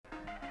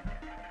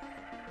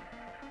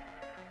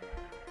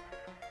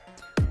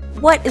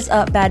What is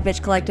up, Bad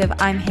Bitch Collective?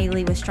 I'm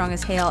Haley with Strong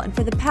as Hale, and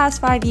for the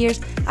past 5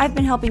 years, I've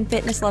been helping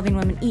fitness-loving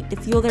women eat to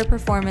fuel their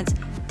performance,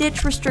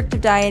 ditch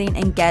restrictive dieting,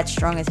 and get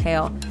strong as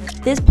Hale.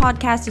 This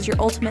podcast is your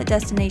ultimate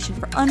destination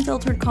for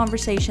unfiltered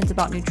conversations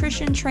about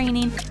nutrition,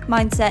 training,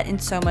 mindset,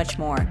 and so much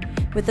more.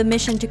 With a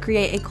mission to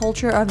create a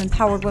culture of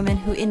empowered women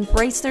who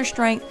embrace their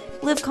strength,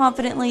 live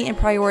confidently, and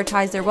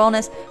prioritize their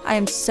wellness, I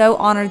am so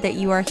honored that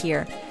you are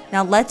here.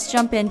 Now let's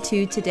jump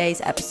into today's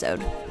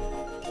episode.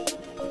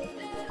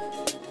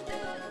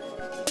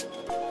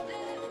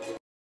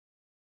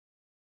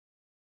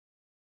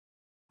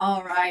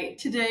 All right,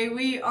 today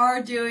we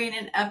are doing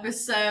an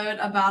episode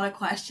about a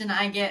question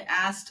I get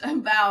asked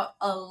about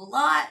a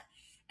lot,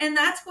 and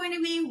that's going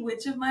to be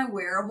which of my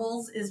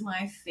wearables is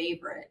my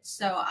favorite.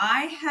 So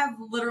I have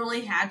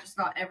literally had just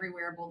about every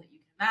wearable that you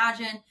can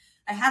imagine.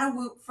 I had a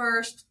Whoop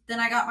first, then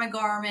I got my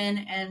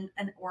Garmin and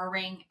an Oura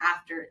ring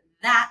after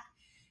that,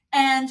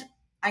 and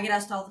I get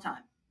asked all the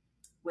time,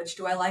 which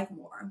do I like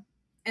more?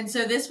 And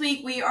so this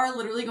week we are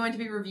literally going to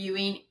be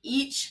reviewing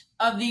each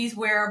of these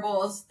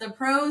wearables, the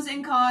pros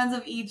and cons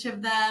of each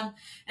of them,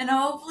 and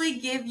hopefully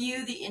give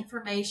you the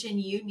information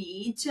you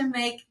need to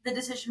make the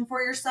decision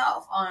for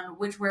yourself on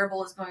which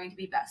wearable is going to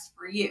be best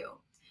for you.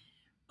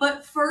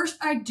 But first,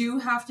 I do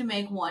have to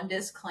make one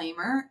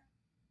disclaimer,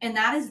 and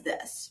that is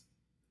this.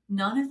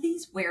 None of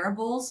these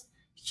wearables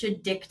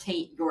should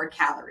dictate your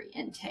calorie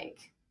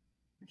intake.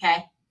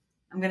 Okay?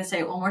 I'm going to say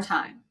it one more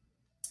time.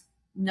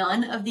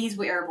 None of these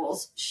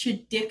wearables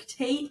should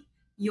dictate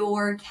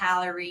your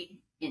calorie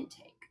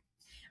intake.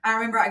 I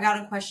remember I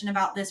got a question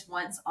about this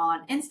once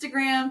on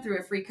Instagram through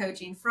a free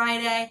coaching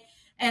Friday,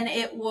 and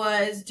it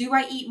was, do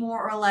I eat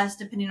more or less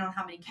depending on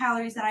how many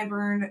calories that I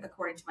burned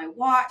according to my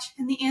watch?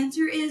 And the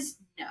answer is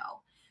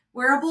no.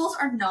 Wearables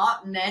are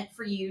not meant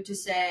for you to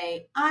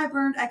say, I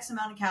burned X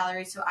amount of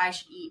calories, so I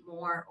should eat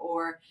more,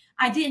 or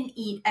I didn't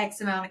eat X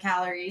amount of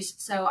calories,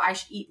 so I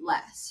should eat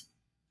less.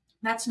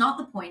 That's not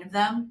the point of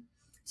them.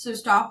 So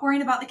stop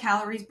worrying about the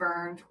calories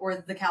burned or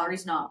the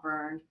calories not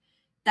burned.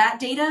 That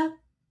data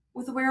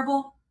with a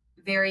wearable,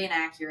 very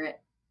inaccurate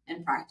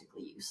and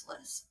practically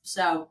useless.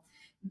 So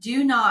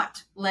do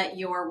not let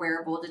your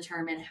wearable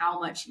determine how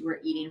much you are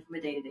eating from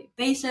a day-to-day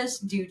basis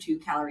due to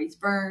calories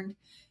burned.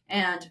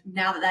 And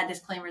now that that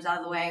disclaimer is out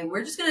of the way,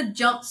 we're just going to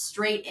jump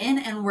straight in,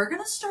 and we're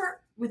going to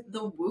start with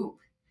the Whoop.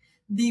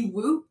 The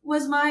Whoop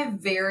was my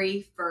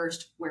very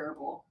first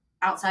wearable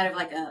outside of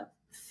like a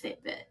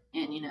Fitbit.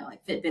 And, you know,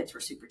 like Fitbits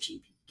were super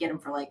cheap. You could get them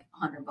for like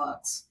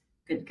 $100.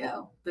 Good to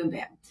go. Boom,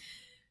 bam.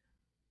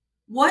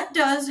 What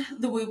does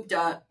the Whoop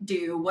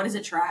do? What does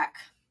it track?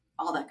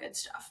 All that good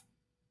stuff.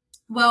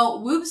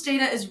 Well, Whoop's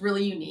data is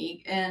really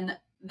unique in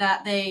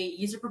that they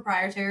use a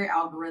proprietary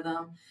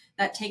algorithm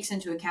that takes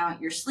into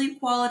account your sleep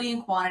quality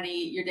and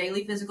quantity, your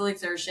daily physical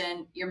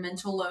exertion, your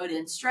mental load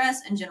and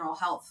stress, and general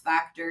health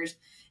factors.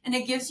 And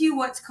it gives you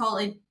what's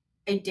called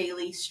a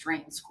daily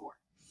strain score.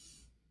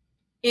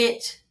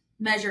 It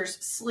measures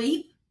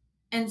sleep.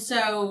 And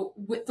so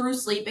through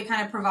sleep, it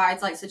kind of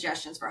provides like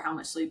suggestions for how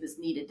much sleep is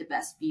needed to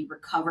best be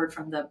recovered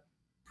from the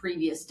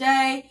previous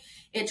day.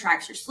 It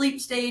tracks your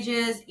sleep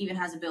stages, even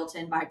has a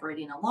built-in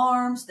vibrating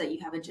alarm so that you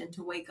have a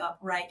gentle wake up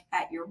right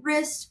at your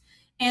wrist.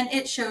 And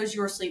it shows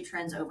your sleep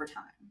trends over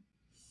time.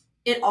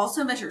 It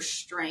also measures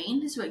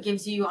strain. So it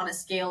gives you on a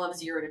scale of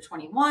 0 to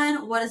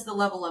 21, what is the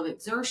level of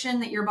exertion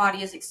that your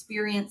body is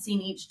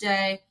experiencing each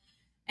day.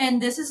 And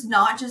this is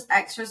not just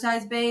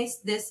exercise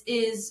based. This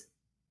is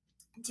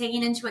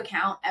taking into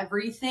account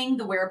everything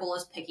the wearable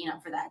is picking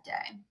up for that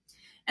day.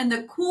 And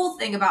the cool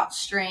thing about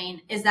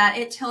strain is that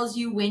it tells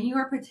you when you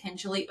are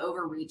potentially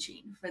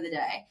overreaching for the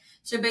day.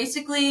 So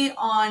basically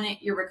on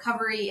your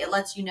recovery, it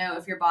lets you know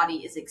if your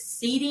body is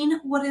exceeding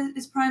what it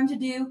is primed to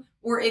do,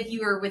 or if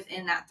you are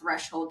within that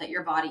threshold that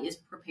your body is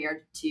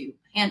prepared to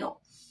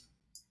handle.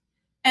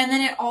 And then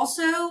it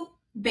also,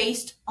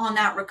 based on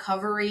that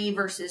recovery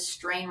versus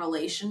strain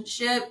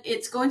relationship,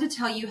 it's going to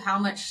tell you how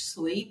much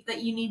sleep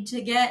that you need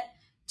to get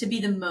to be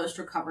the most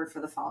recovered for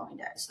the following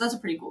day. So that's a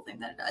pretty cool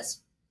thing that it does.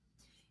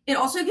 It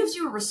also gives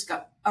you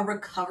a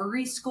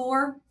recovery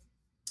score.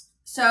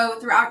 So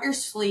throughout your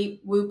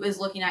sleep, Whoop is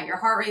looking at your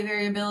heart rate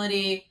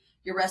variability,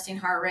 your resting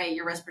heart rate,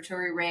 your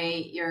respiratory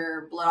rate,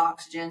 your blood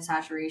oxygen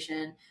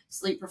saturation,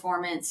 sleep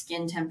performance,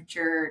 skin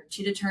temperature,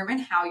 to determine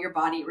how your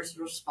body is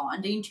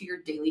responding to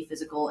your daily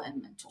physical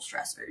and mental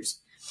stressors.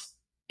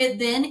 It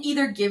then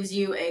either gives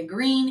you a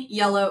green,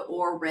 yellow,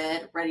 or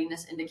red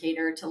readiness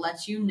indicator to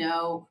let you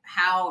know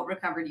how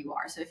recovered you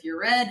are. So if you're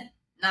red,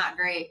 not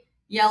great.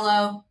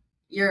 Yellow,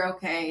 you're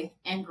okay.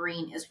 And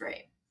green is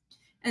great.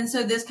 And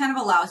so this kind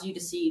of allows you to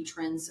see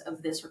trends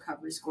of this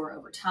recovery score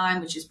over time,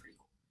 which is pretty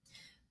cool.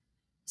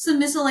 Some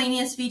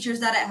miscellaneous features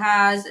that it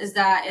has is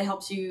that it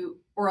helps you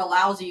or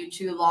allows you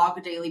to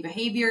log daily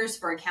behaviors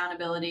for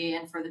accountability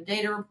and for the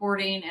data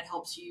reporting. It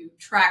helps you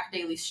track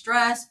daily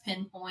stress,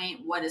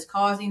 pinpoint what is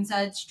causing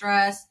said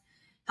stress,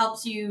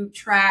 helps you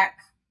track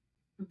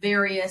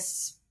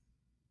various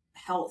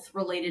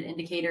health-related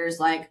indicators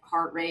like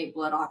heart rate,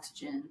 blood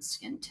oxygen,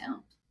 skin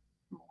temp,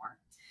 more.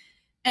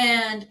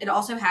 And it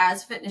also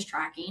has fitness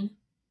tracking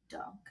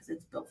duh, because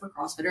it's built for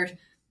CrossFitters.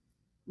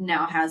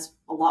 Now has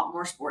a lot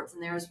more sports in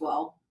there as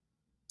well.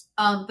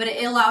 But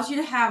it allows you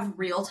to have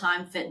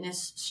real-time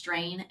fitness,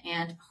 strain,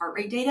 and heart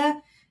rate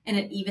data. And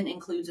it even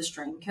includes a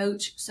strain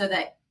coach so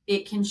that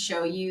it can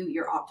show you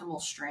your optimal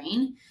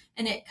strain.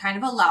 And it kind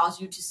of allows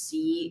you to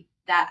see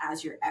that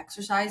as you're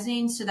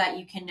exercising so that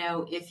you can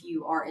know if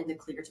you are in the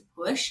clear to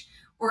push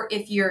or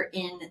if you're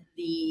in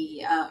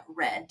the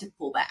red to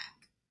pull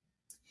back.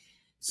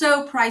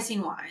 So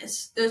pricing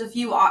wise, there's a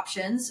few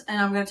options,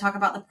 and I'm going to talk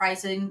about the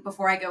pricing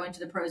before I go into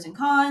the pros and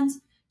cons,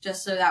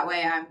 just so that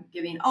way I'm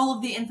giving all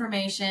of the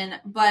information.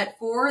 But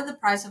for the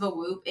price of a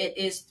Whoop, it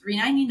is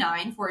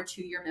 $3.99 for a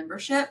 2-year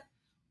membership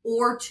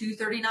or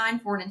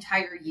 $2.39 for an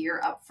entire year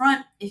up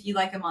front. If you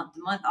like a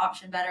month-to-month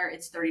option better,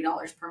 it's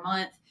 $30 per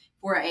month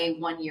for a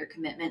 1-year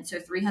commitment. So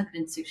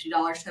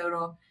 $360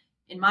 total.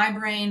 In my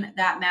brain,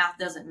 that math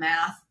doesn't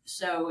math.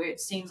 So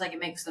it seems like it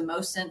makes the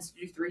most sense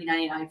to do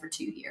 $3.99 for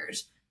 2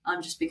 years.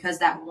 Just because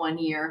that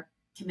 1-year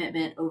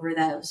commitment over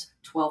those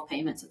 12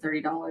 payments of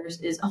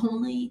 $30 is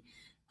only,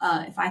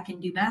 if I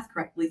can do math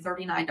correctly,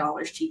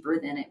 $39 cheaper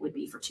than it would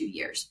be for 2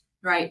 years,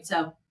 right?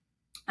 So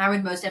I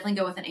would most definitely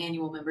go with an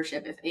annual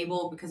membership if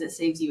able, because it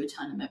saves you a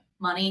ton of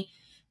money,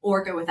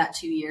 or go with that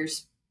 2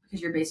 years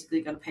because you're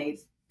basically going to pay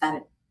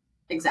that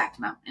exact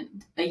amount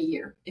in a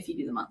year if you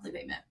do the monthly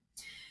payment.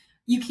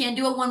 You can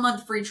do a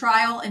 1-month free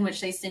trial in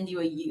which they send you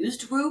a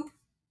used Whoop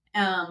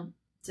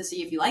to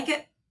see if you like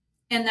it.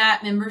 And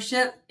that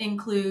membership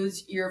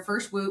includes your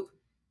first Whoop,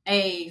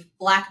 a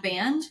black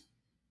band,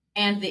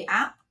 and the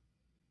app.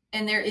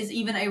 And there is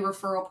even a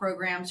referral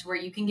program to where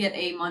you can get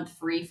a month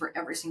free for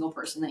every single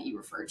person that you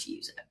refer to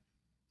use it.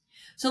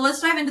 So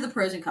let's dive into the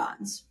pros and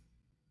cons.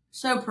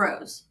 So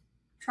pros,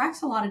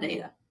 tracks a lot of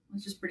data,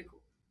 which is pretty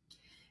cool.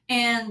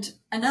 And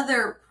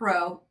another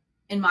pro,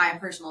 in my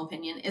personal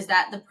opinion, is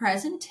that the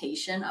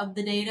presentation of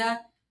the data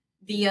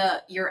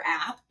via your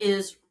app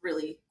is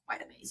really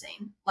quite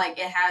amazing. Like,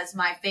 it has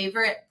my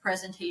favorite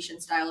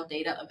presentation style of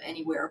data of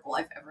any wearable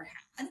I've ever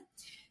had.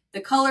 The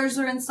colors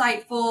are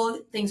insightful.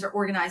 Things are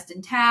organized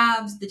in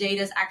tabs. The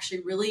data is actually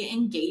really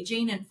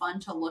engaging and fun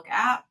to look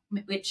at,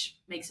 which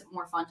makes it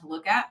more fun to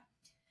look at.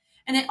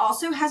 And it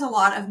also has a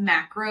lot of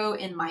macro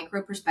and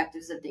micro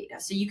perspectives of data.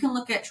 So you can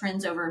look at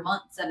trends over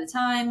months at a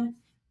time,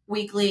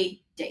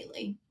 weekly,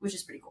 daily, which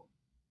is pretty cool.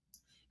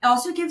 It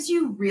also gives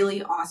you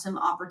really awesome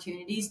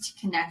opportunities to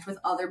connect with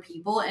other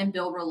people and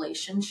build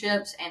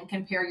relationships and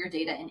compare your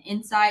data and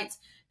insights.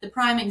 The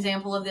prime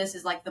example of this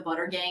is like the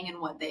Butter Gang and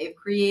what they've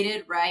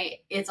created, right?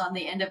 It's on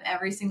the end of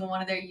every single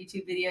one of their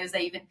YouTube videos.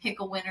 They even pick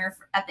a winner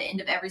at the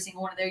end of every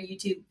single one of their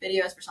YouTube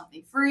videos for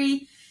something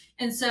free.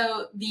 And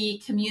so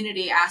the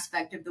community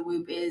aspect of the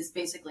Whoop is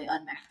basically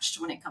unmatched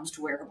when it comes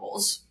to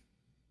wearables.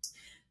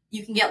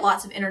 You can get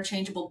lots of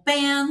interchangeable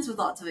bands with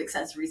lots of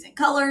accessories and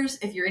colors.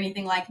 If you're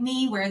anything like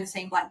me, wearing the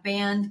same black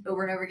band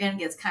over and over again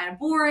gets kind of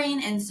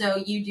boring. And so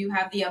you do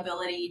have the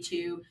ability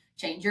to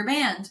change your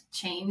band,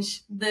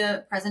 change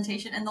the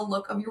presentation and the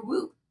look of your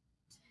Whoop.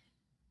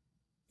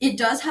 It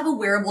does have a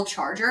wearable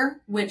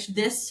charger, which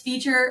this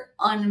feature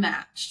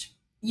unmatched.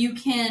 You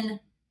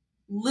can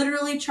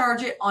literally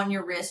charge it on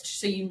your wrist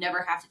so you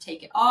never have to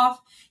take it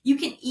off. You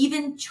can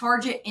even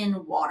charge it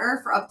in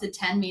water for up to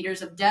 10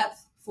 meters of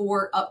depth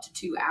for up to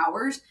 2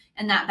 hours,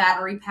 and that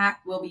battery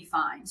pack will be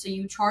fine. So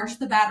you charge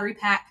the battery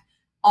pack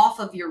off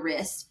of your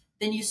wrist,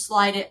 then you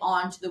slide it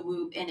onto the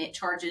Whoop and it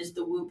charges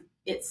the Whoop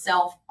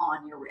itself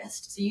on your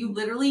wrist. So you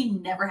literally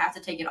never have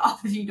to take it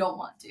off if you don't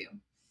want to.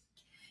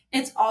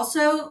 It's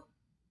also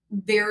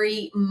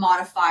very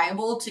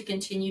modifiable to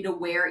continue to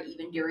wear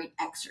even during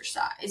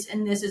exercise.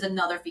 And this is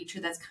another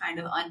feature that's kind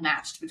of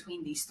unmatched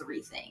between these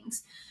three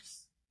things.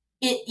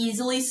 It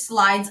easily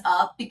slides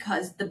up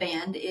because the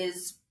band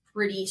is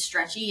pretty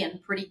stretchy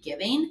and pretty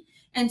giving.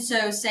 And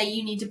so say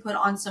you need to put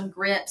on some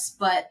grips,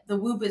 but the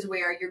Whoop is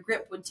where your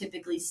grip would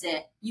typically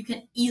sit. You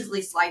can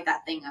easily slide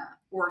that thing up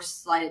or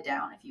slide it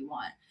down if you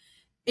want.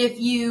 If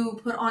you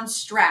put on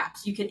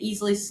straps, you can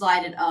easily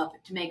slide it up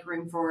to make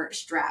room for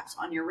straps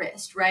on your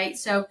wrist, right?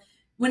 So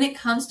when it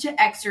comes to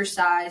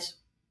exercise,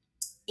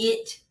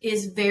 it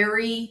is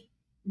very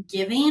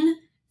giving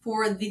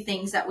for the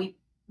things that we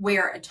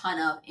wear a ton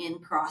of in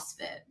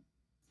CrossFit.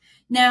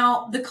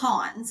 Now, the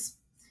cons.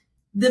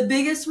 The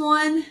biggest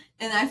one,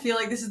 and I feel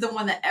like this is the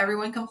one that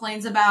everyone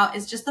complains about,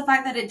 is just the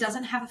fact that it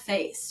doesn't have a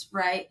face,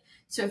 right?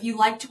 So if you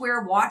like to wear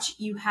a watch,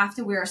 you have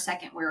to wear a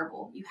second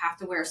wearable. You have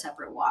to wear a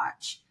separate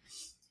watch.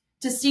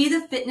 To see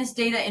the fitness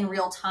data in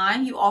real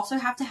time, you also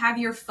have to have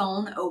your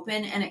phone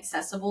open and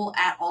accessible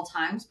at all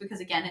times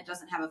because, again, it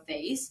doesn't have a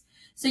face.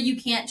 So you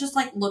can't just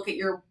like look at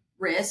your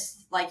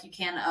wrist like you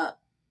can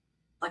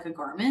like a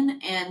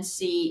Garmin and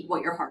see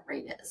what your heart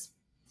rate is.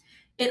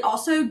 It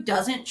also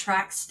doesn't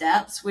track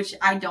steps, which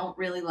I don't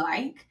really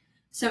like.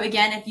 So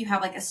again, if you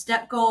have like a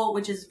step goal,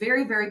 which is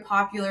very, very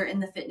popular in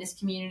the fitness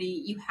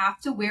community, you have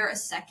to wear a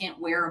second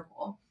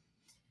wearable.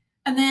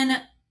 And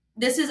then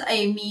this is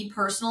a me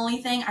personally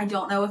thing. I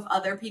don't know if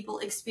other people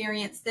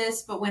experience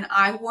this, but when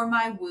I wore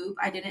my Whoop,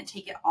 I didn't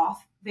take it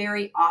off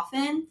very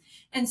often.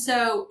 And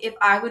so if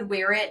I would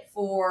wear it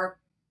for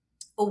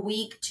a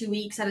week, 2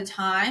 weeks at a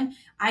time,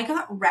 I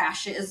got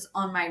rashes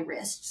on my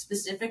wrist,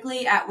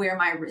 specifically at where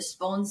my wrist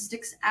bone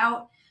sticks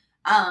out.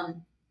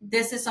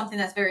 This is something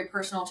that's very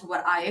personal to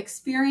what I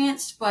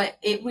experienced, but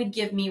it would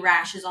give me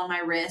rashes on my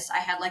wrist. I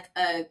had like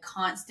a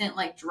constant,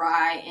 like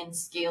dry and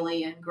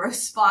scaly and gross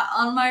spot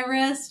on my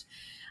wrist.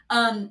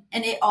 And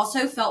it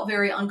also felt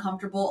very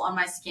uncomfortable on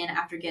my skin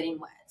after getting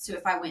wet. So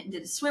if I went and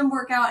did a swim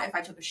workout, if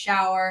I took a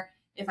shower,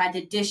 if I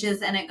did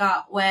dishes and it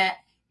got wet,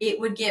 it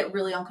would get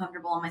really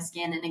uncomfortable on my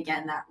skin. And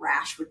again, that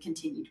rash would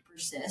continue to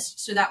persist.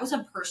 So that was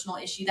a personal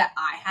issue that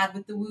I had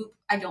with the Whoop.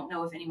 I don't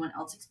know if anyone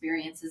else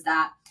experiences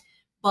that,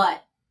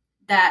 but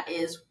that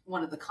is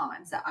one of the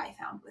cons that I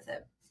found with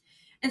it.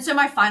 And so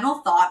my final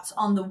thoughts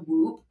on the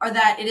Whoop are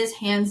that it is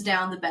hands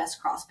down the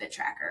best CrossFit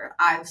tracker.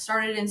 I've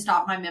started and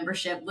stopped my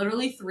membership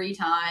literally 3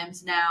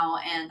 times now,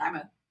 and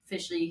I'm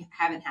officially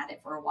haven't had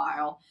it for a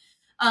while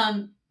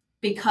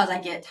because I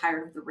get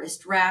tired of the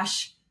wrist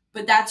rash.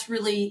 But that's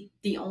really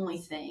the only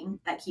thing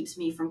that keeps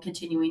me from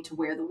continuing to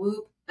wear the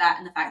Whoop, that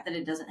and the fact that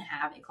it doesn't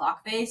have a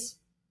clock face.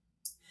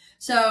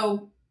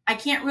 So I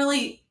can't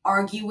really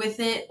argue with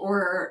it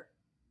or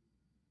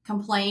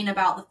complain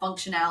about the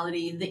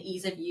functionality, the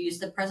ease of use,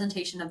 the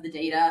presentation of the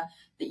data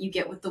that you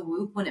get with the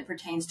Whoop when it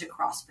pertains to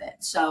CrossFit.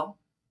 So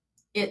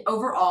it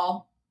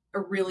overall,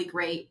 a really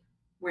great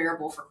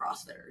wearable for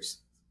CrossFitters.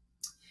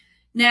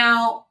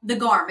 Now, the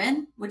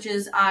Garmin, which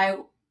is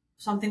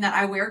something that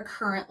I wear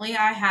currently,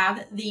 I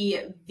have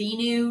the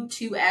Venu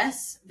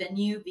 2S,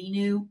 Venu,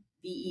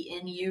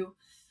 V-E-N-U,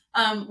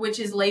 which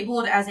is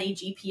labeled as a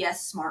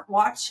GPS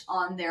smartwatch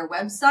on their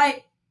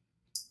website.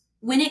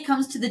 When it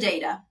comes to the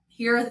data,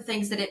 here are the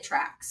things that it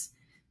tracks.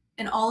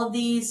 And all of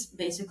these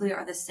basically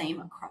are the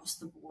same across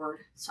the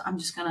board. So I'm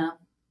just going to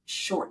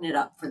shorten it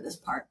up for this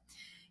part.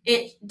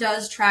 It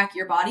does track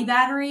your body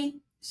battery.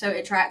 So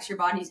it tracks your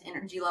body's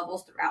energy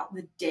levels throughout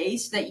the day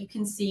so that you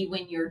can see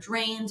when you're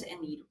drained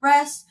and need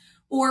rest,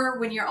 or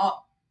when you're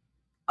all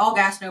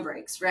gas, no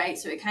breaks, right?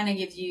 So it kind of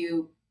gives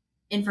you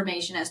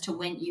information as to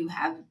when you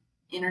have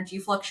energy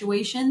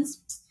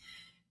fluctuations.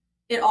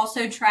 It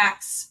also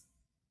tracks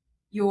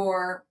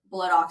your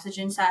blood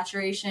oxygen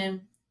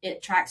saturation.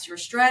 It tracks your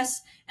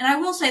stress. And I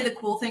will say the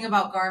cool thing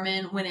about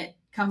Garmin when it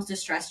comes to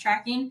stress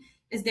tracking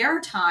is there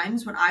are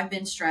times when I've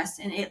been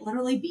stressed and it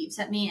literally beeps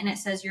at me and it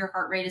says your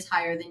heart rate is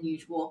higher than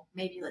usual.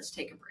 Maybe let's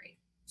take a break.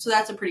 So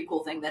that's a pretty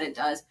cool thing that it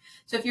does.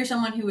 So if you're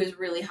someone who is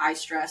really high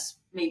stress,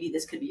 maybe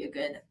this could be a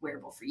good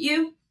wearable for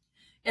you.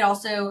 It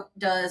also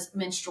does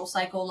menstrual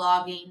cycle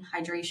logging,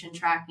 hydration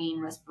tracking,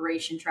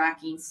 respiration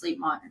tracking, sleep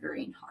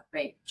monitoring, heart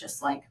rate,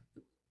 just like.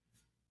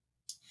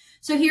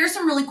 So here are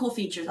some really cool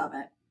features of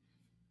it.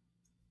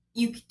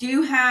 You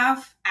do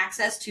have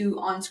access to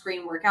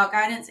on-screen workout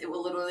guidance. It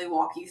will literally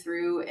walk you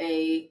through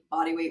a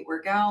bodyweight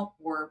workout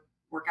or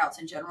workouts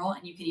in general,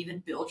 and you can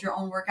even build your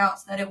own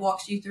workouts that it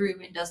walks you through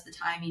and does the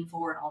timing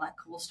for and all that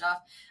cool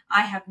stuff.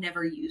 I have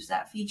never used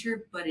that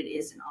feature, but it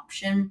is an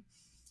option.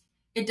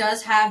 It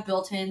does have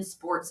built-in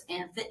sports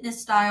and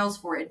fitness styles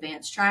for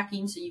advanced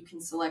tracking, so you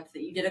can select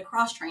that you did a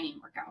cross-training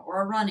workout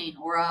or a running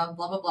or a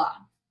blah, blah, blah.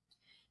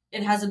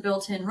 It has a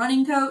built-in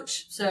running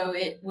coach, so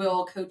it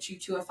will coach you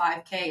to a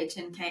 5K, a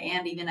 10K,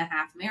 and even a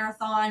half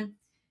marathon.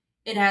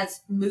 It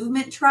has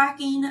movement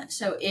tracking,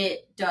 so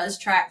it does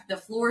track the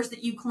floors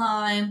that you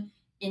climb,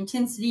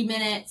 intensity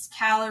minutes,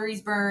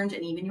 calories burned,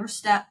 and even your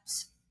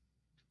steps.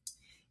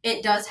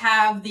 It does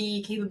have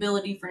the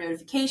capability for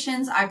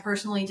notifications. I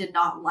personally did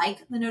not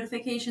like the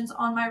notifications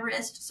on my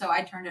wrist, so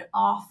I turned it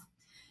off.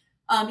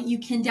 You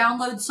can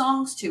download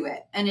songs to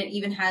it, and it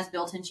even has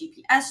built-in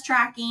GPS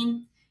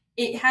tracking.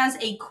 It has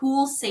a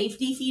cool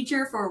safety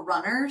feature for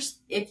runners.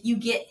 If you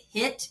get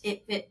hit,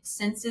 if it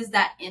senses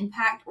that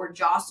impact or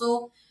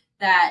jostle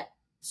that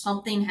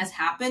something has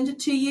happened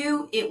to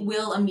you, it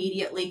will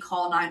immediately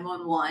call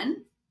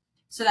 911.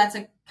 So that's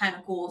a kind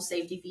of cool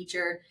safety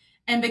feature.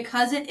 And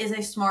because it is a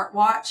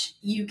smartwatch,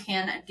 you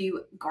can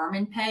do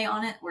Garmin Pay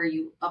on it, where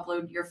you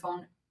upload your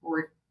phone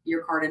or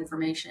your card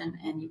information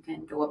and you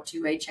can go up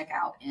to a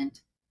checkout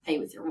and pay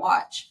with your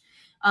watch.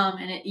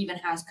 And it even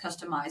has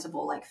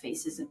customizable like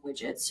faces and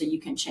widgets, so you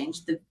can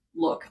change the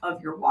look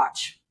of your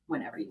watch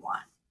whenever you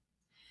want.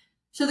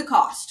 So the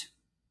cost.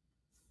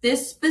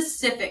 This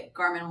specific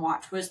Garmin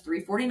watch was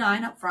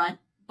 $349 up front,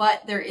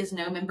 but there is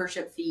no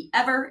membership fee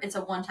ever. It's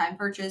a one-time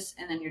purchase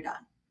and then you're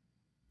done.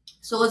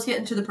 So let's get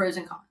into the pros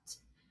and cons.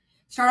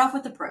 Start off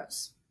with the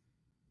pros.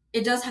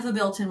 It does have a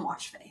built-in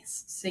watch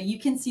face, so you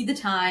can see the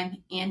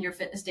time and your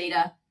fitness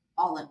data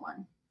all in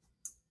one.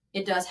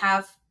 It does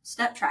have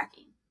step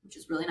tracking, which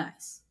is really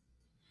nice.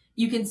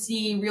 You can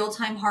see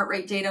real-time heart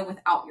rate data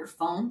without your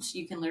phone, so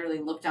you can literally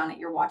look down at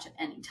your watch at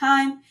any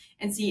time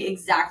and see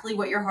exactly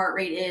what your heart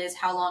rate is,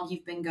 how long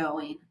you've been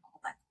going, all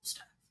that cool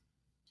stuff.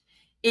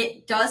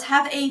 It does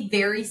have a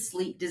very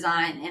sleek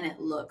design and it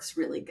looks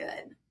really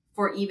good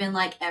for even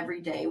like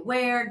everyday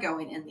wear,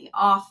 going in the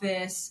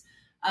office.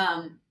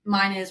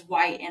 Mine is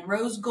white and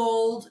rose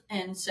gold,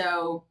 and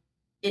so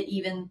it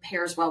even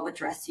pairs well with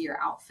dressier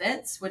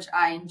outfits, which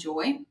I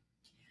enjoy.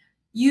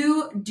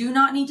 You do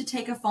not need to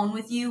take a phone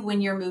with you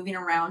when you're moving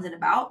around and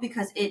about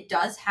because it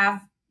does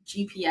have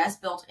GPS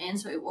built in,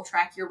 so it will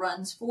track your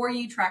runs for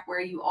you, track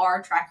where you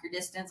are, track your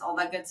distance, all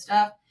that good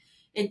stuff.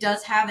 It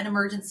does have an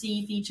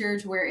emergency feature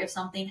to where if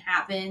something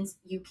happens,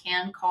 you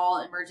can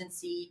call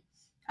emergency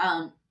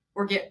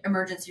or get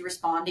emergency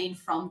responding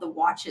from the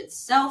watch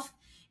itself.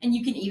 And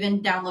you can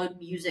even download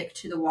music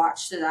to the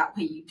watch so that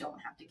way you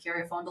don't have to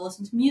carry a phone to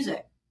listen to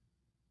music.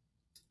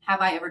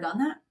 Have I ever done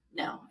that?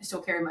 No, I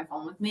still carry my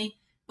phone with me,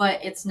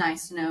 but it's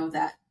nice to know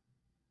that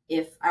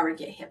if I were to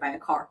get hit by a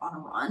car on a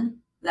run,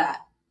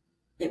 that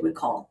it would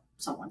call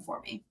someone for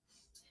me.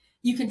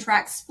 You can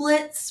track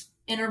splits,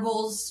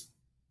 intervals,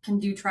 can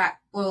do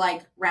track or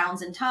like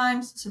rounds and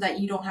times so that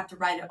you don't have to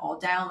write it all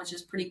down, which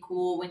is pretty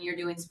cool when you're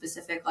doing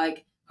specific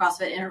like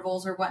CrossFit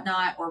intervals or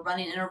whatnot, or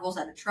running intervals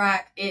at a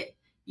track.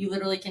 You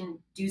literally can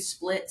do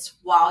splits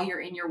while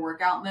you're in your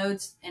workout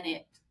modes, and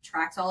it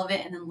tracks all of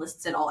it and then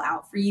lists it all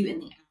out for you in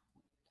the app.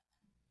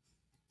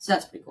 So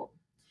that's pretty cool.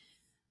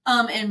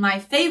 And my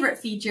favorite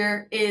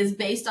feature is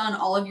based on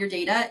all of your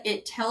data.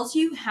 It tells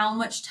you how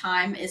much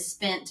time is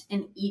spent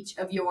in each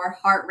of your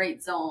heart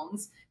rate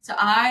zones. So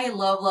I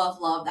love, love,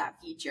 love that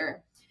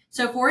feature.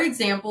 So for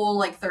example,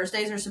 like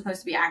Thursdays are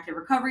supposed to be active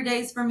recovery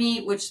days for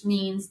me, which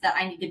means that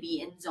I need to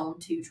be in zone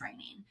 2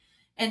 training.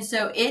 And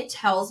so it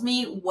tells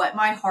me what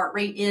my heart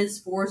rate is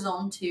for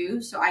zone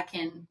 2. So I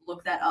can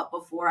look that up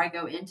before I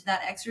go into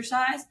that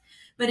exercise.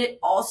 But it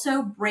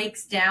also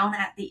breaks down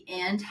at the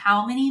end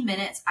how many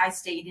minutes I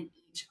stayed in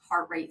each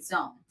heart rate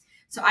zone.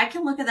 So I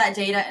can look at that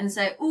data and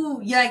say,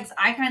 ooh, yikes,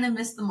 I kind of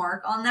missed the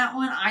mark on that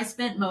one. I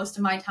spent most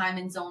of my time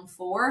in zone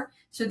 4.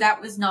 So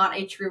that was not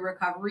a true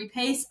recovery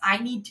pace. I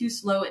need to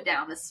slow it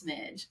down a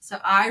smidge. So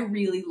I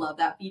really love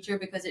that feature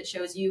because it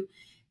shows you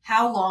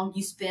how long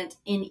you spent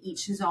in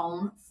each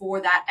zone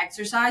for that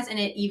exercise. And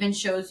it even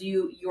shows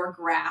you your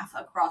graph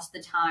across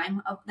the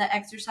time of the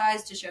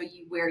exercise to show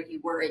you where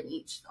you were in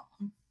each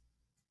zone.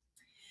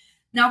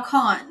 Now,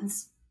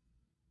 cons.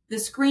 The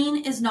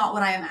screen is not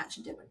what I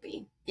imagined it would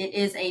be. It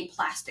is a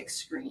plastic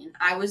screen.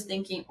 I was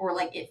thinking, or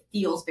like it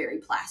feels very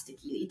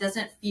plasticky. It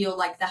doesn't feel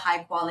like the high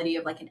quality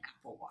of like an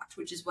Apple Watch,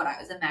 which is what I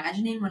was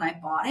imagining when I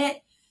bought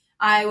it.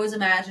 I was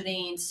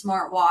imagining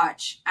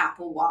smartwatch,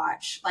 Apple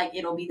Watch, like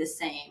it'll be the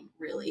same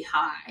really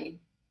high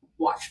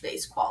watch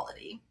face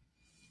quality.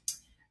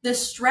 The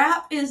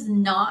strap is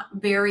not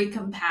very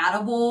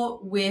compatible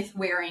with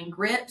wearing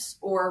grips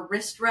or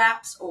wrist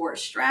wraps or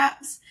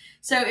straps.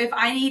 So if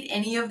I need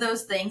any of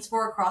those things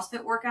for a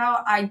CrossFit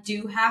workout, I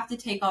do have to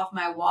take off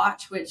my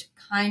watch, which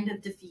kind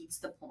of defeats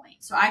the point.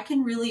 So I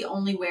can really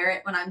only wear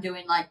it when I'm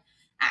doing like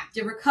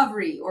active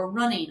recovery or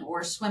running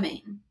or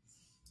swimming.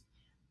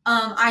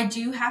 I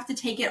do have to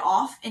take it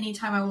off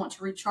anytime I want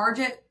to recharge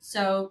it.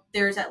 So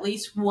there's at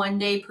least 1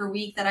 day per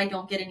week that I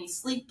don't get any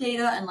sleep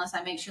data unless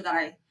I make sure that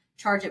I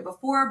charge it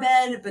before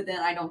bed, but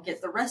then I don't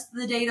get the rest of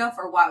the data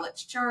for while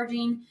it's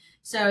charging.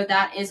 So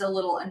that is a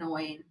little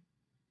annoying.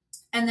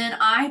 And then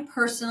I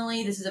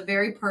personally, this is a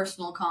very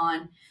personal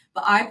con,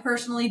 but I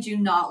personally do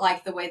not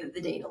like the way that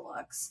the data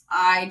looks.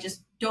 I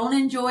just don't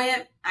enjoy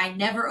it. I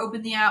never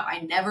open the app. I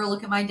never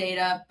look at my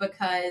data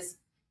because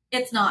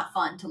it's not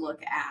fun to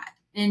look at.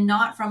 And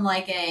not from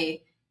like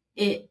I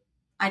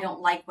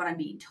don't like what I'm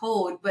being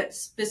told, but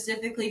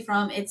specifically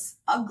from it's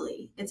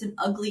ugly. It's an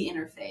ugly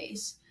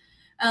interface.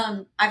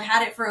 I've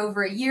had it for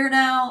over a year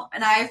now,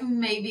 and I've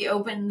maybe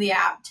opened the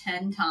app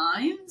 10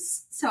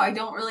 times. So I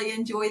don't really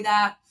enjoy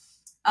that.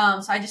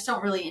 So I just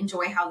don't really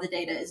enjoy how the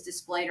data is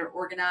displayed or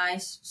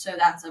organized. So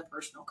that's a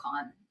personal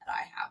con that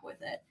I have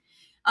with it.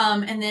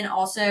 And then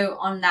also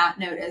on that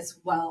note as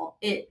well,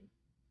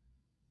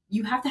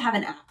 you have to have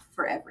an app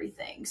for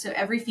everything. So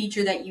every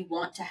feature that you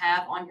want to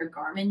have on your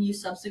Garmin, you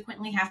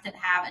subsequently have to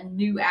have a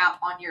new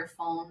app on your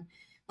phone.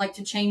 Like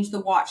to change the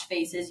watch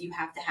faces, you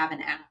have to have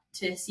an app.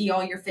 To see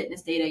all your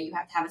fitness data, you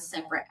have to have a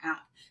separate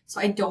app.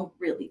 So I don't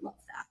really love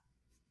that.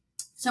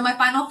 So my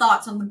final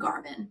thoughts on the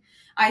Garmin.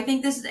 I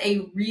think this is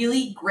a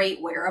really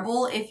great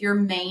wearable if your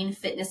main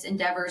fitness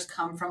endeavors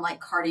come from like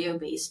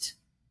cardio-based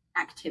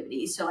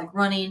activities. So like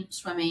running,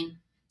 swimming,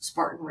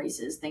 Spartan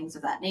races, things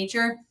of that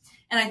nature.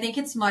 And I think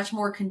it's much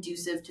more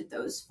conducive to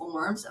those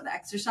forms of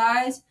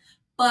exercise.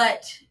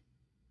 But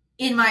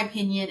in my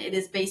opinion, it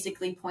is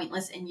basically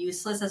pointless and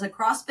useless as a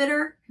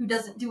CrossFitter who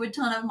doesn't do a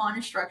ton of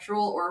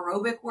monostructural or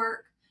aerobic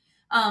work.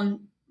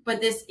 But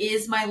this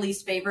is my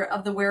least favorite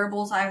of the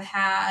wearables I've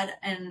had,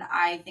 and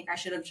I think I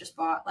should have just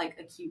bought like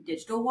a cute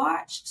digital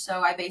watch.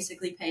 So I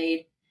basically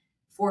paid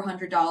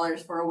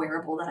 $400 for a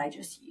wearable that I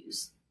just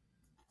use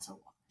as a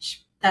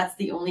watch. That's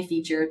the only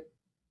feature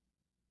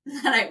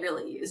that I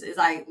really use is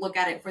I look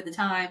at it for the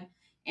time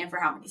and for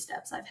how many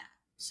steps I've had.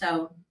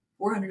 So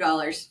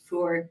 $400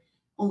 for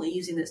only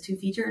using those 2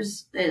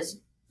 features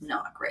is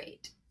not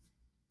great.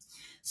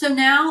 So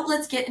now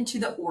let's get into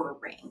the Oura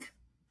Ring.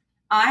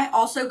 I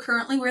also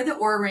currently wear the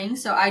Oura Ring,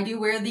 so I do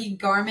wear the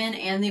Garmin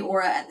and the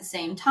Oura at the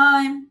same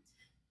time.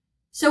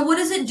 So what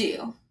does it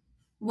do?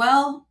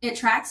 Well, it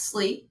tracks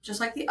sleep just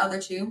like the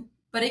other two,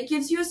 but it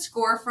gives you a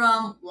score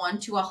from 1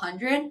 to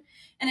 100,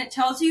 and it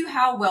tells you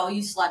how well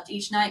you slept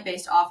each night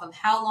based off of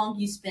how long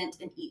you spent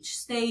in each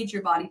stage,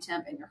 your body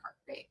temp, and your heart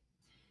rate.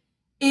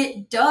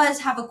 It does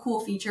have a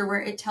cool feature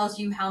where it tells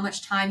you how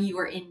much time you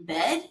were in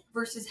bed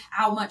versus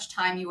how much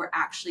time you were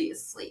actually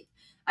asleep.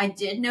 I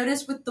did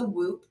notice with the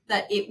Whoop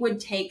that it would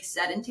take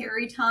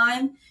sedentary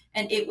time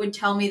and it would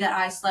tell me that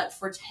I slept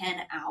for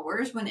 10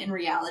 hours when in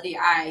reality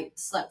I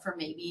slept for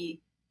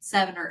maybe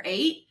 7 or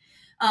 8.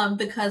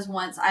 Because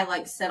once I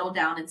like settled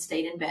down and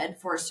stayed in bed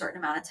for a certain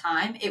amount of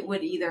time, it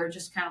would either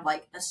just kind of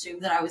like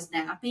assume that I was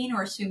napping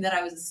or assume that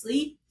I was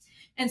asleep.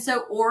 And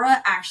so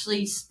Oura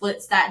actually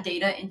splits that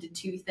data into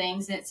two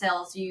things, and it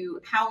tells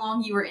you how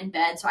long you were in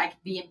bed. So I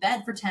could be in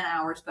bed for 10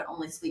 hours, but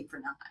only sleep for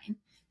 9. So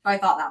I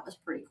thought that was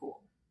pretty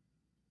cool.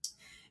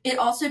 It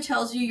also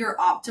tells you your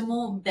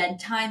optimal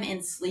bedtime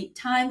and sleep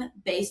time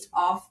based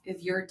off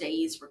of your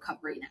day's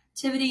recovery and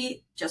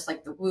activity. Just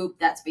like the Whoop,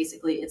 that's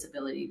basically its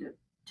ability to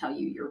tell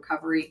you your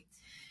recovery.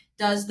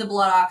 Does the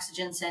blood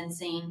oxygen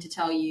sensing to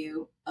tell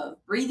you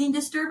of breathing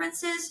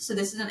disturbances. So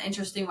this is an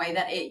interesting way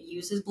that it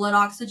uses blood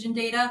oxygen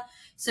data.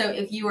 So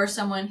if you are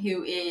someone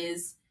who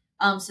is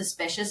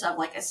suspicious of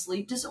like a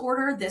sleep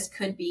disorder, this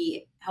could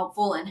be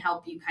helpful and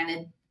help you kind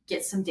of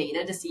get some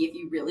data to see if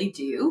you really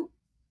do.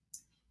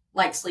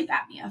 Like sleep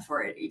apnea,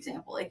 for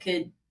example, it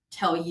could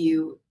tell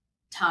you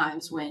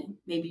times when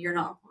maybe you're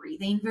not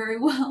breathing very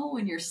well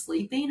when you're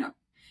sleeping,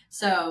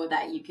 so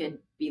that you could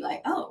be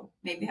like, oh,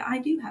 maybe I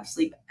do have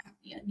sleep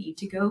apnea, need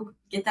to go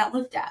get that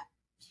looked at.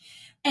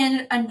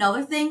 And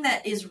another thing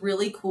that is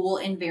really cool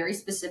and very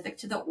specific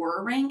to the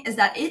Oura Ring is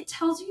that it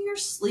tells you your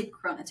sleep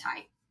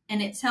chronotype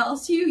and it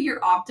tells you your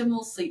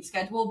optimal sleep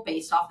schedule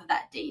based off of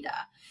that data.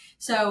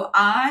 So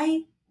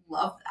I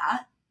love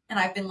that. And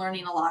I've been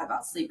learning a lot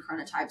about sleep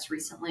chronotypes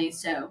recently,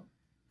 so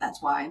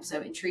that's why I'm so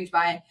intrigued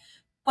by it.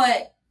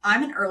 But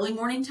I'm an early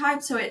morning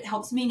type, so it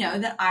helps me know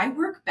that I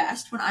work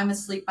best when I'm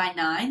asleep by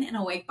 9 and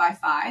awake by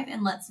 5,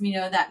 and lets me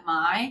know that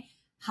my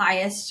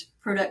highest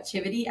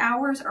productivity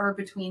hours are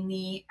between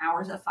the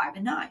hours of 5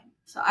 and 9.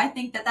 So I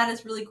think that that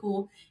is really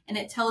cool, and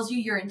it tells you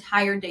your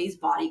entire day's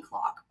body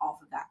clock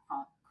off of that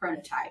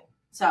chronotype.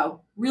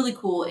 So really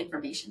cool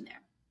information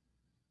there.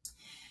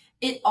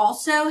 It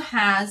also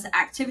has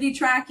activity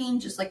tracking,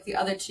 just like the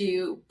other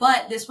two,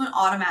 but this one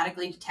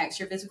automatically detects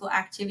your physical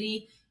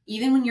activity,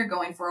 even when you're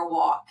going for a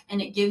walk,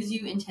 and it gives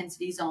you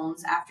intensity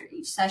zones after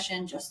each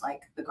session, just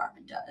like the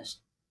Garmin does.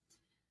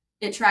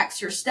 It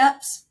tracks your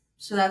steps,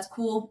 so that's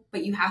cool,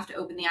 but you have to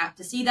open the app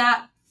to see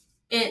that.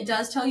 It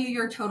does tell you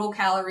your total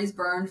calories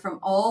burned from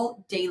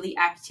all daily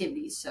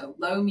activities, so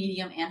low,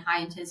 medium, and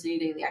high intensity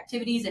daily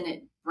activities, and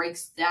it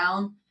breaks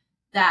down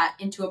that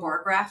into a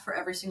bar graph for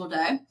every single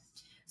day.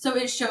 So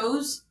it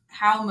shows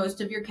how most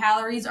of your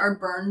calories are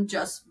burned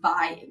just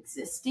by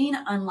existing,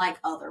 unlike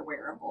other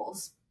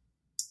wearables.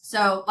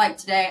 So like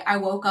today, I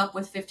woke up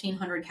with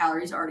 1,500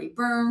 calories already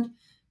burned.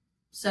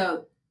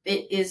 So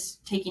it is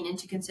taking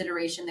into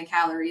consideration the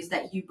calories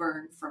that you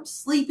burn from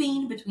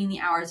sleeping between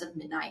the hours of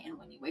midnight and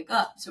when you wake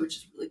up. So which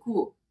is really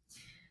cool.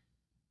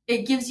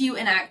 It gives you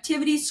an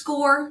activity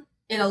score.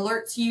 It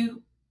alerts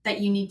you that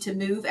you need to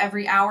move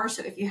every hour.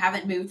 So if you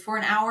haven't moved for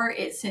an hour,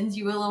 it sends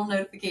you a little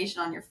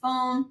notification on your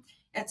phone.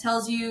 It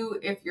tells you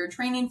if your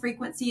training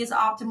frequency is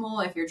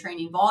optimal, if your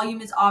training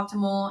volume is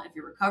optimal, if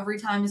your recovery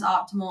time is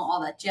optimal,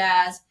 all that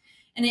jazz.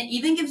 And it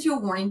even gives you a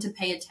warning to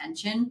pay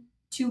attention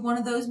to one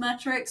of those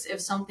metrics. If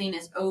something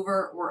is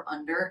over or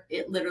under,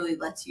 it literally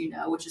lets you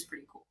know, which is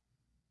pretty cool.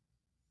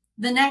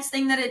 The next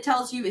thing that it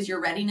tells you is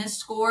your readiness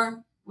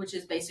score, which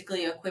is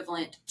basically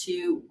equivalent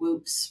to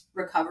Whoop's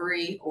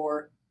recovery,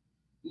 or,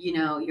 you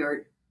know,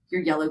 your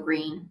yellow,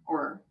 green,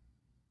 or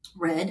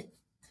red.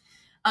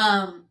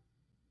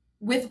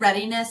 With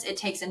readiness, it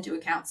takes into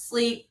account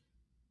sleep,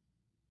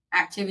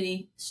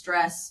 activity,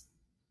 stress,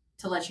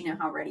 to let you know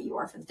how ready you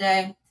are for the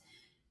day.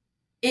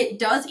 It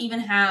does even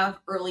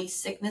have early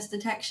sickness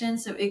detection,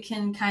 so it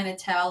can kind of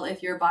tell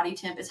if your body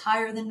temp is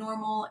higher than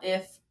normal,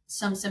 if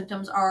some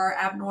symptoms are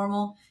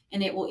abnormal,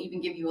 and it will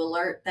even give you an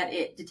alert that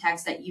it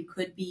detects that you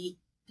could be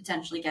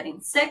potentially getting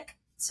sick,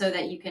 so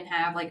that you can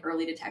have like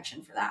early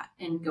detection for that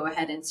and go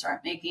ahead and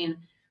start making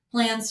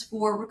plans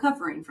for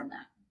recovering from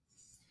that.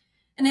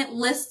 And it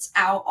lists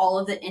out all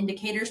of the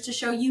indicators to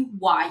show you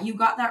why you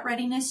got that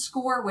readiness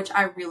score, which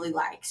I really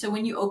like. So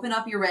when you open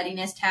up your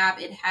readiness tab,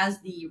 it has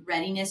the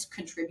readiness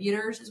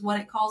contributors, is what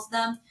it calls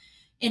them,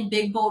 in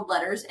big bold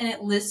letters. And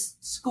it lists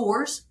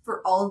scores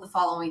for all of the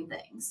following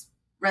things: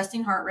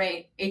 resting heart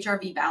rate,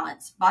 HRV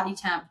balance, body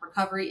temp,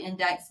 recovery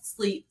index,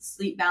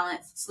 sleep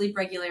balance, sleep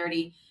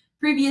regularity,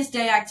 previous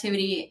day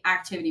activity,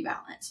 activity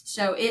balance.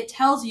 So it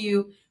tells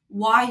you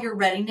why your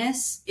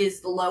readiness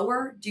is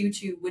lower due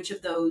to which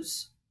of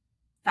those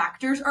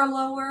factors are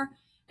lower.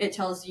 It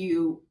tells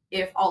you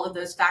if all of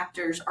those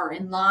factors are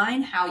in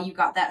line, how you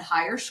got that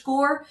higher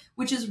score,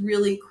 which is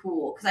really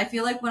cool. Because I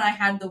feel like when I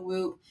had the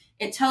Whoop,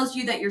 it tells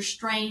you that your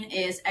strain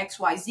is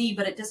XYZ,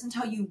 but it doesn't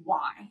tell you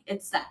why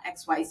it's that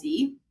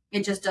XYZ.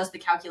 It just does the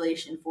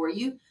calculation for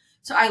you.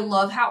 So I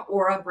love how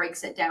Oura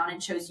breaks it down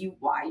and shows you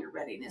why your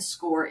readiness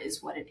score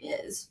is what it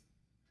is.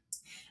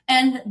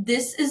 And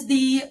this is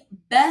the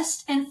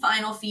best and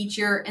final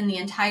feature in the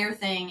entire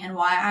thing, and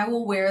why I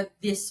will wear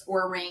this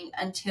Oura ring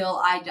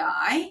until I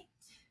die.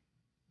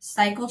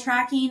 Cycle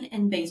tracking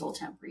and basal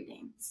temp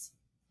readings.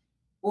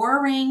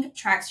 Oura ring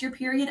tracks your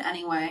period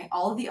anyway.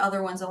 All of the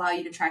other ones allow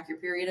you to track your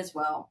period as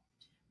well.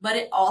 But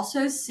it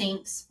also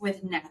syncs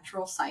with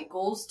natural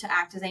cycles to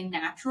act as a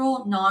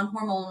natural,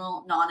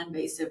 non-hormonal,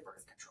 non-invasive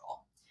birth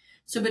control.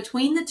 So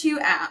between the two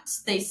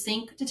apps, they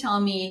sync to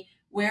tell me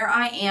where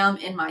I am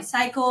in my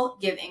cycle,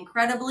 give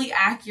incredibly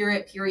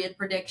accurate period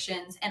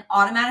predictions, and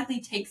automatically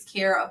takes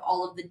care of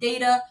all of the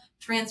data,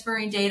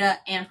 transferring data,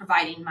 and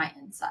providing my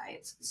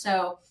insights.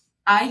 So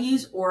I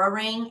use Oura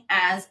Ring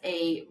as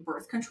a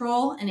birth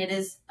control, and it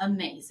is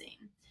amazing.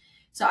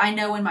 So I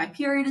know when my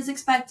period is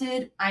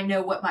expected. I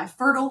know what my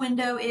fertile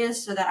window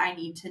is so that I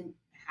need to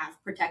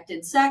have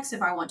protected sex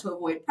if I want to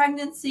avoid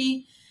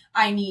pregnancy.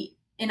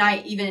 And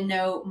I even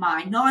know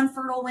my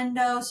non-fertile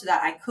window so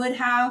that I could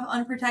have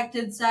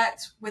unprotected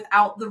sex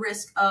without the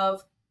risk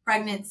of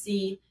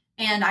pregnancy.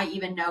 And I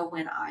even know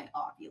when I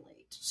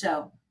ovulate.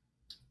 So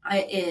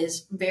it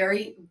is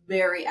very,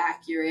 very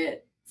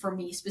accurate for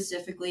me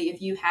specifically.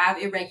 If you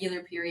have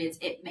irregular periods,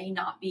 it may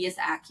not be as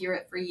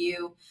accurate for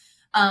you.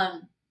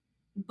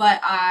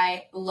 But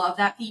I love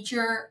that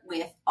feature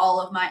with all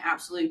of my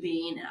absolute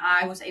being. And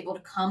I was able to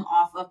come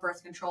off of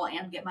birth control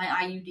and get my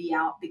IUD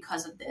out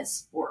because of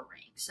this Oura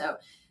ring. So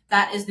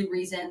that is the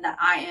reason that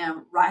I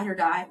am ride or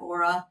die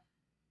Oura,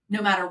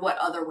 no matter what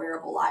other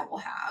wearable I will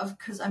have.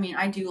 Because, I mean,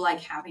 I do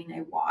like having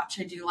a watch.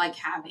 I do like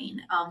having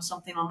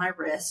something on my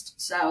wrist.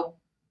 So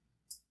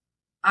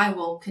I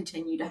will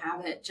continue to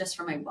have it just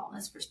from a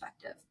wellness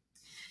perspective.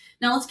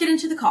 Now let's get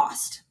into the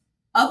cost.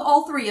 Of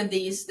all three of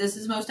these, this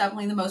is most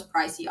definitely the most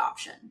pricey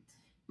option.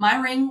 My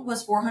ring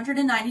was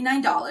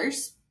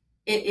 $499.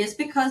 It is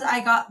because I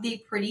got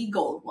the pretty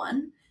gold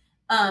one.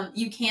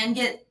 You can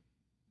get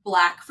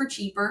black for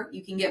cheaper.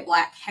 You can get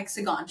black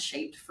hexagon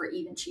shaped for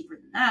even cheaper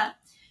than that.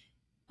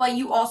 But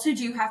you also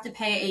do have to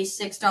pay a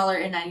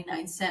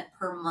 $6.99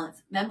 per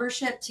month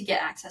membership to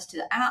get access to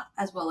the app,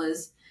 as well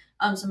as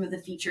some of the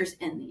features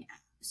in the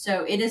app.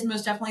 So it is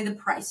most definitely the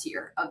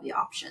pricier of the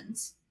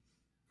options.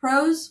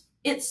 Pros,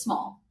 it's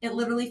small. It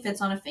literally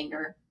fits on a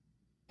finger.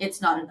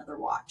 It's not another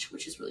watch,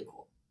 which is really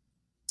cool.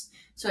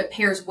 So it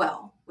pairs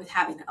well with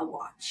having a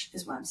watch,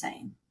 is what I'm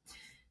saying.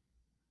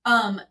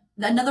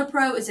 Another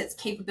pro is its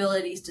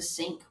capabilities to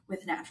sync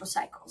with natural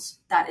cycles.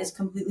 That is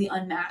completely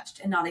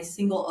unmatched, and not a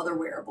single other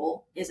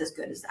wearable is as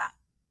good as that,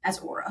 as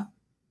Oura.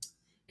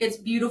 It's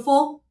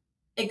beautiful.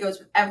 It goes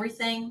with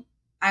everything.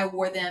 I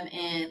wore them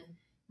in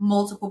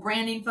multiple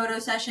branding photo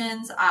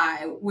sessions.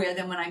 I wear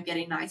them when I'm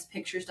getting nice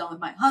pictures done with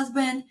my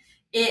husband.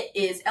 It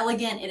is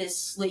elegant. It is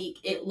sleek.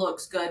 It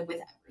looks good with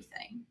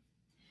everything.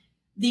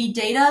 The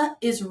data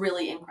is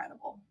really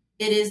incredible.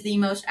 It is the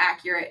most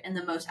accurate and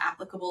the most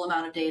applicable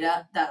amount of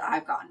data that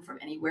I've gotten from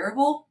any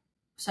wearable.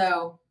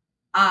 So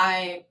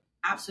I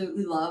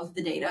absolutely love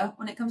the data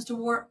when it comes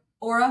to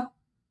Oura.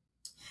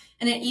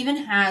 And it even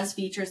has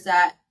features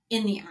that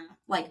in the app,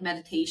 like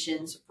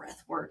meditations,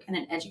 breath work, and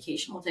an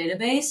educational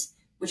database,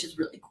 which is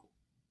really cool.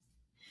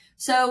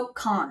 So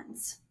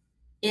cons,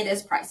 it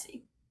is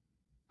pricey.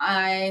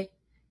 I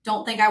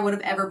don't think I would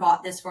have ever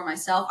bought this for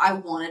myself. I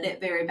wanted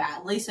it very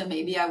badly, so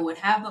maybe I would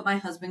have, but my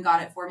husband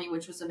got it for me,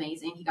 which was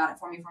amazing. He got it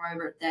for me for my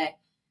birthday.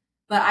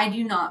 But I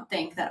do not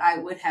think that I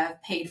would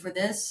have paid for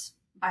this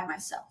by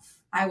myself.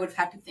 I would have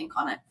had to think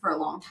on it for a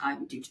long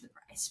time due to the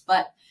price,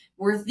 but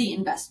worth the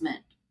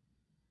investment.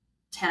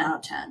 10 out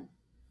of 10.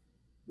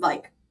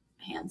 Like,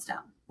 hands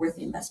down, worth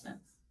the investment.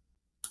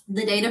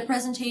 The data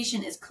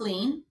presentation is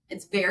clean.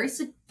 It's very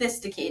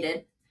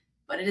sophisticated,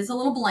 but it is a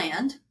little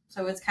bland.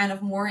 So it's kind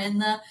of more in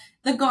the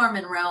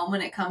Garmin realm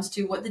when it comes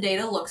to what the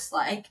data looks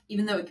like.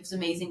 Even though it gives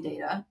amazing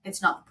data,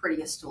 it's not the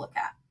prettiest to look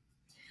at.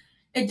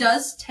 It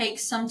does take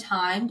some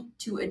time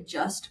to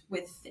adjust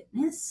with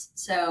fitness.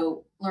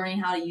 So learning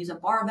how to use a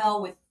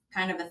barbell with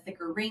kind of a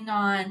thicker ring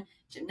on,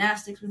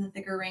 gymnastics with a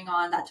thicker ring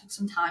on, that took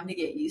some time to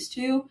get used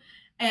to.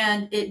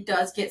 And it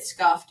does get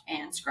scuffed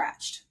and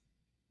scratched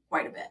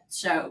quite a bit.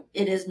 So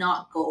it is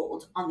not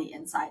gold on the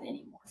inside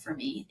anymore for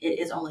me. It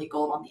is only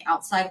gold on the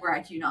outside where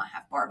I do not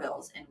have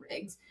barbells and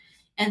rigs.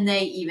 And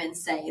they even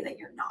say that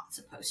you're not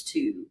supposed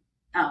to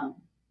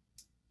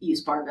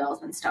use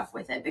barbells and stuff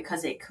with it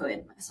because it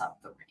could mess up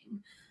the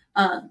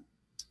ring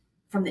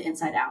from the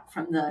inside out,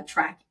 from the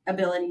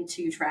ability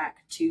to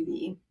track to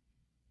the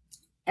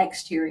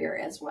exterior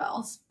as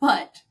well.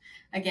 But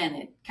again,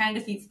 it kind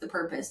of defeats the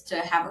purpose to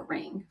have a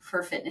ring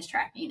for fitness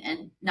tracking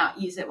and not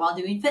use it while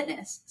doing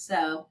fitness.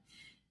 So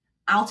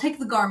I'll take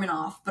the Garmin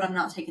off, but I'm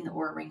not taking the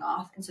Oura ring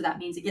off. And so that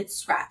means it gets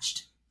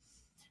scratched.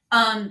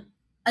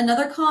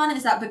 Another con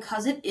is that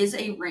because it is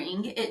a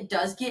ring, it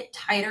does get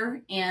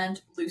tighter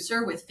and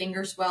looser with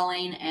finger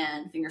swelling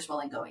and finger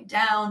swelling going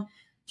down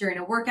during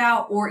a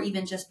workout, or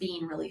even just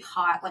being really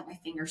hot, like my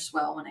fingers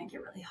swell when I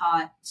get really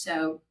hot.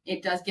 So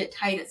it does get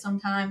tight at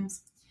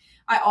sometimes.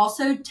 I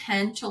also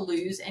tend to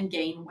lose and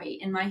gain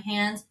weight in my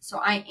hands. So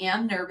I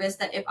am nervous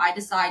that if I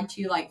decide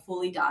to like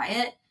fully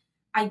diet,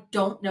 I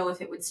don't know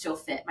if it would still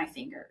fit my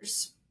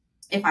fingers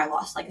if I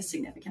lost like a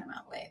significant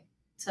amount of weight.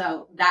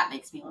 So that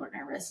makes me a little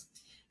nervous.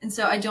 And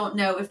so I don't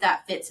know if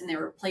that fits in their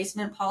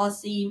replacement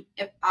policy.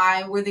 If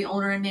I were the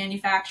owner and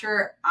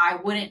manufacturer, I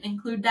wouldn't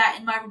include that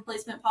in my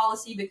replacement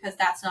policy because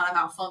that's not a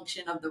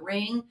malfunction of the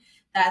ring.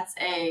 That's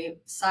a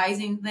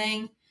sizing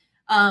thing.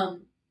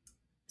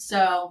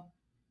 So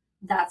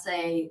that's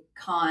a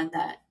con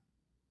that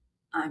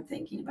I'm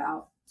thinking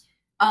about.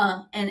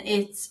 And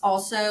it's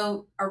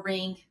also a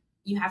ring.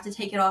 You have to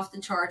take it off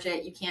to charge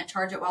it. You can't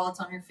charge it while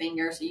it's on your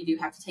finger. So you do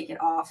have to take it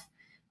off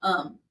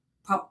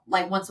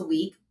like once a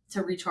week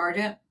to recharge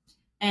it.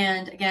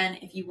 And again,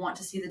 if you want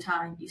to see the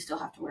time, you still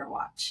have to wear a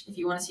watch. If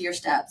you want to see your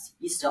steps,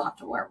 you still have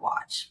to wear a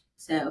watch.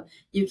 So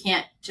you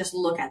can't just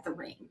look at the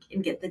ring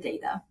and get the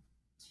data.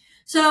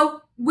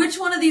 So which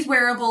one of these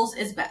wearables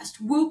is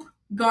best? Whoop,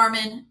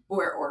 Garmin,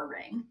 or Oura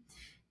Ring?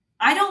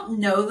 I don't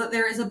know that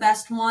there is a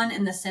best one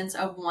in the sense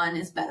of one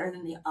is better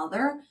than the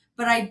other,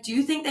 but I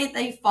do think that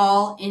they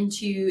fall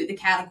into the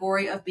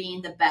category of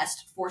being the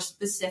best for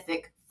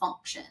specific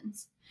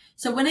functions.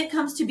 So when it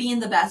comes to being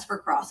the best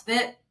for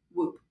CrossFit,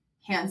 Whoop,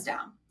 hands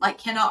down, like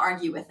cannot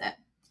argue with it.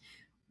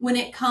 When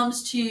it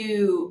comes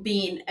to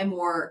being a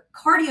more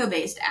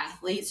cardio-based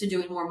athlete, so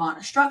doing more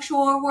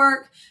monostructural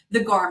work, the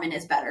Garmin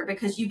is better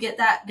because you get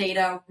that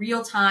data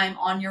real time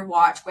on your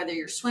watch, whether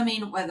you're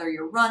swimming, whether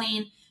you're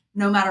running,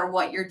 no matter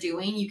what you're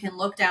doing, you can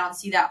look down,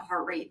 see that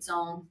heart rate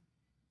zone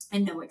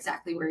and know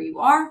exactly where you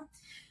are.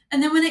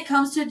 And then when it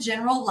comes to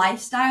general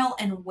lifestyle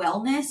and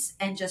wellness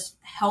and just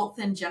health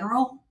in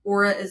general,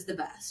 Oura is the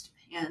best,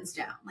 hands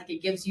down. Like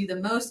it gives you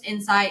the most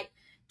insight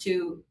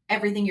to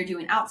everything you're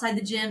doing outside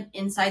the gym,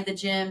 inside the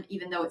gym,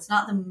 even though it's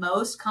not the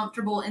most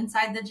comfortable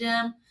inside the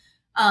gym.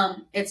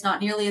 It's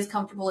not nearly as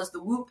comfortable as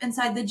the Whoop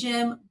inside the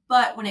gym,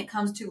 but when it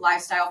comes to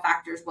lifestyle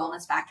factors,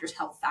 wellness factors,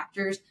 health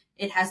factors,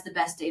 it has the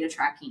best data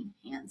tracking,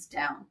 hands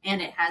down.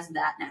 And it has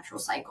that natural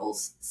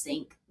cycles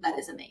sync that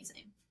is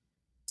amazing.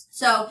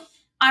 So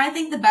I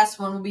think the best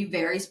one will be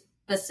very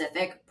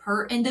specific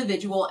per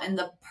individual and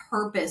the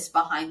purpose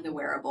behind the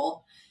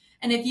wearable.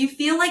 And if you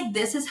feel like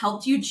this has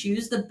helped you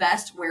choose the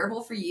best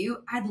wearable for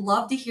you, I'd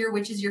love to hear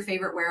which is your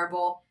favorite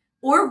wearable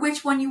or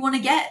which one you want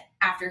to get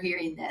after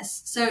hearing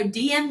this. So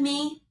DM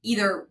me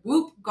either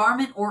Whoop,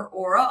 Garmin, or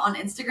Oura on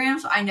Instagram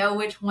so I know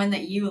which one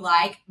that you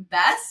like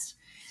best.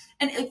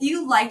 And if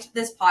you liked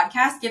this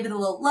podcast, give it a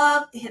little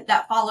love, hit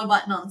that follow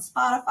button on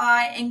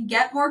Spotify, and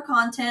get more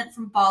content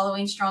from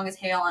following Strong as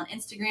Hail on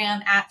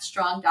Instagram at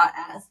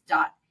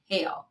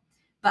strong.as.hail.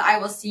 But I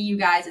will see you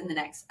guys in the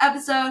next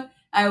episode.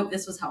 I hope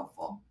this was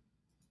helpful.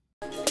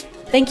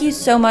 Thank you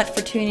so much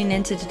for tuning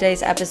into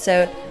today's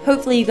episode.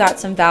 Hopefully you got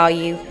some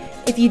value.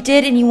 If you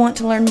did and you want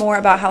to learn more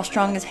about how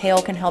Strong as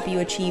Hail can help you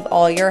achieve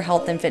all your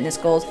health and fitness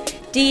goals,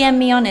 DM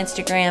me on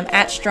Instagram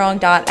at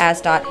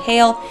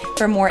strong.as.hail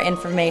for more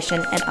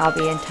information, and I'll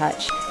be in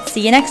touch.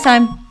 See you next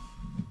time.